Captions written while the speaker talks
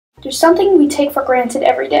There's something we take for granted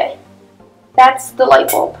every day. That's the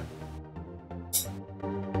light bulb.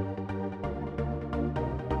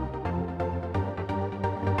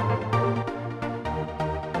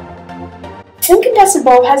 The incandescent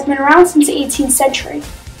bulb has been around since the 18th century.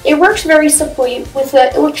 It works very simply with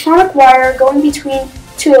an electronic wire going between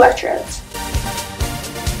two electrodes.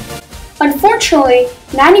 Unfortunately,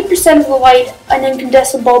 90% of the light an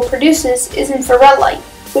incandescent bulb produces is infrared light,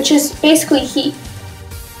 which is basically heat.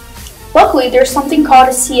 Luckily, there's something called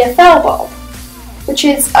a CFL bulb, which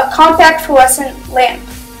is a compact fluorescent lamp.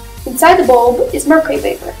 Inside the bulb is mercury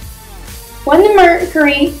vapor. When the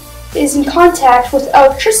mercury is in contact with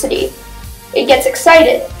electricity, it gets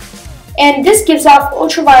excited, and this gives off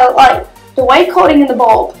ultraviolet light. The white coating in the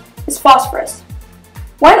bulb is phosphorus.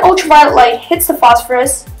 When ultraviolet light hits the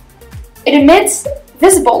phosphorus, it emits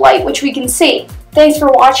visible light, which we can see. Thanks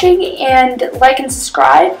for watching, and like and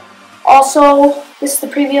subscribe. Also, this is the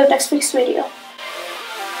preview of next week's video.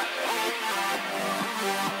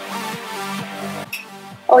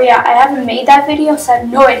 Oh yeah, I haven't made that video, so I have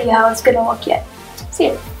no idea how it's gonna look yet. See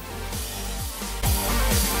ya.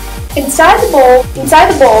 Inside the bulb,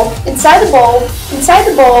 inside the bulb, inside the bulb, inside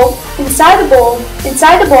the bulb, inside the bulb,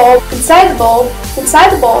 inside the bulb, inside the bulb, inside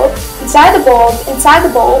the bulb, inside the bulb, inside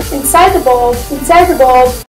the bulb, inside the bulb, inside the bulb.